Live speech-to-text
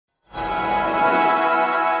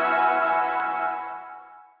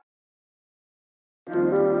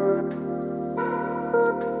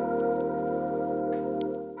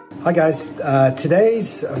Hi guys,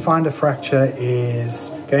 today's Find a Fracture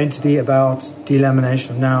is going to be about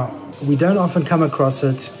delamination. Now, we don't often come across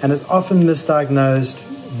it and it's often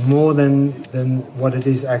misdiagnosed more than what it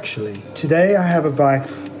is actually. Today I have a bike,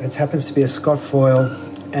 it happens to be a Scott foil,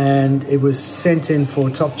 and it was sent in for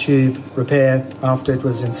top tube repair after it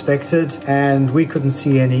was inspected, and we couldn't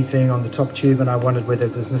see anything on the top tube and I wondered whether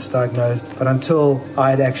it was misdiagnosed. But until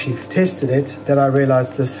I had actually tested it, that I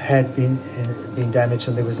realized this had been damaged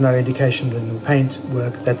and there was no indication in the paint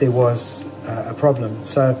work that there was a problem.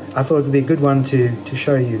 So I thought it would be a good one to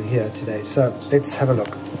show you here today. So let's have a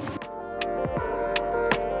look.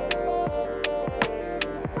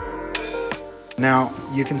 Now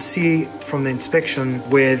you can see from the inspection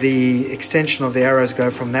where the extension of the arrows go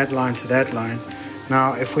from that line to that line.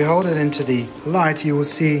 Now if we hold it into the light, you will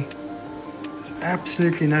see there's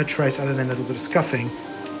absolutely no trace other than a little bit of scuffing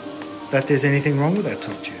that there's anything wrong with that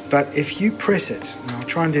top tube. But if you press it, and I'll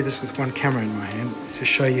try and do this with one camera in my hand to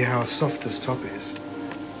show you how soft this top is.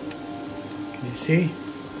 Can you see?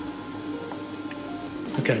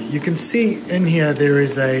 Okay, you can see in here there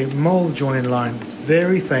is a mold join line. It's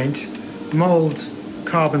very faint. Mold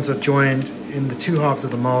carbons are joined in the two halves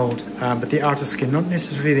of the mold, but the outer skin, not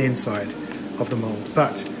necessarily the inside of the mold.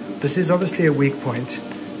 But this is obviously a weak point,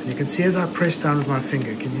 and you can see as I press down with my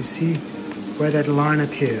finger, can you see where that line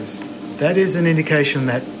appears? That is an indication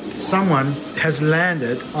that someone has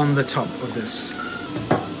landed on the top of this.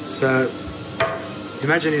 So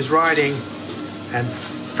imagine he's riding and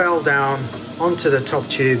fell down onto the top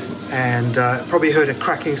tube and probably heard a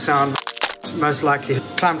cracking sound. Most likely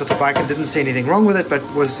climbed off the bike and didn't see anything wrong with it, but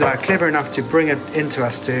was clever enough to bring it into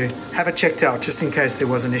us to have it checked out just in case there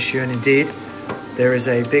was an issue. And indeed there is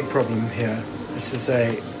a big problem here. This is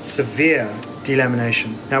a severe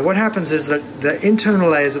delamination. Now what happens is that the internal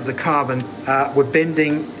layers of the carbon were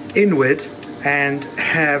bending inward and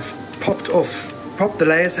have popped off. The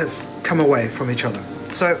layers have come away from each other,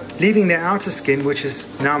 so leaving the outer skin, which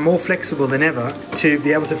is now more flexible than ever, to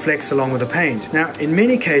be able to flex along with the paint. Now in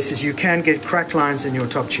many cases you can get crack lines in your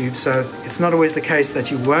top tube, so it's not always the case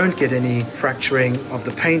that you won't get any fracturing of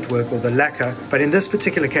the paintwork or the lacquer. But in this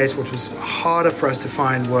particular case, what was harder for us to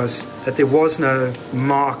find was that there was no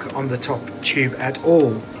mark on the top tube at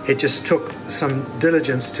all. It just took some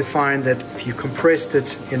diligence to find that if you compressed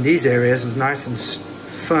it in these areas, it was nice and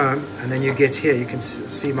firm, and then you get here, you can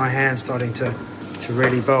see my hand starting to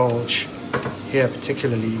really bulge here,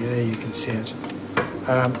 particularly there you can see it,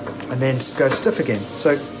 and then go stiff again.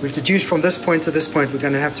 So we've deduced from this point to this point we're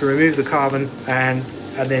going to have to remove the carbon and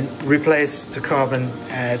then replace the carbon.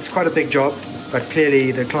 It's quite a big job, but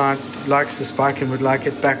clearly the client likes this bike and would like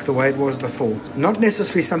it back the way it was before. Not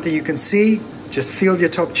necessarily something you can see. Just feel your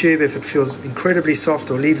top tube. If it feels incredibly soft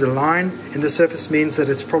or leaves a line in the surface, means that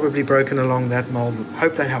it's probably broken along that mold.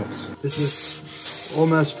 Hope that helps. This is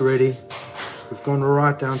almost ready. We've gone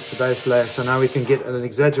right down to the base layer, so now we can get an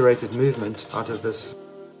exaggerated movement out of this.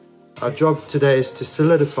 Our job today is to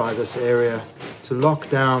solidify this area, to lock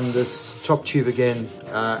down this top tube again,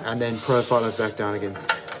 and then profile it back down again.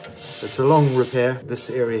 It's a long repair. This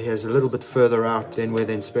area here is a little bit further out than where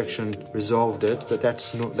the inspection resolved it, but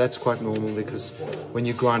that's quite normal, because when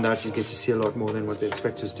you grind out you get to see a lot more than what the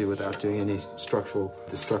inspectors do without doing any structural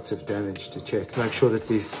destructive damage to check. Make sure that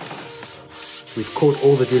we've caught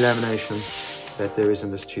all the delamination that there is in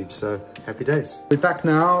this tube. So happy days. We're back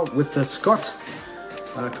now with the Scott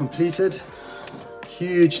completed.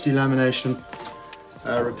 Huge delamination.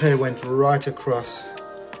 Repair went right across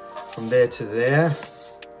from there to there.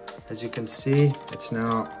 As you can see, it's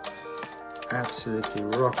now absolutely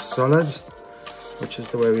rock solid, which is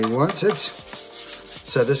the way we want it.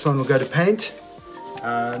 So this one will go to paint,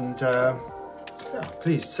 and yeah,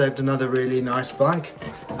 pleased, saved another really nice bike.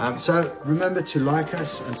 So remember to like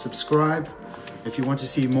us and subscribe if you want to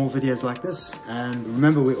see more videos like this. And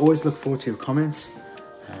remember, we always look forward to your comments,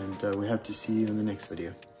 and we hope to see you in the next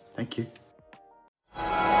video. Thank you.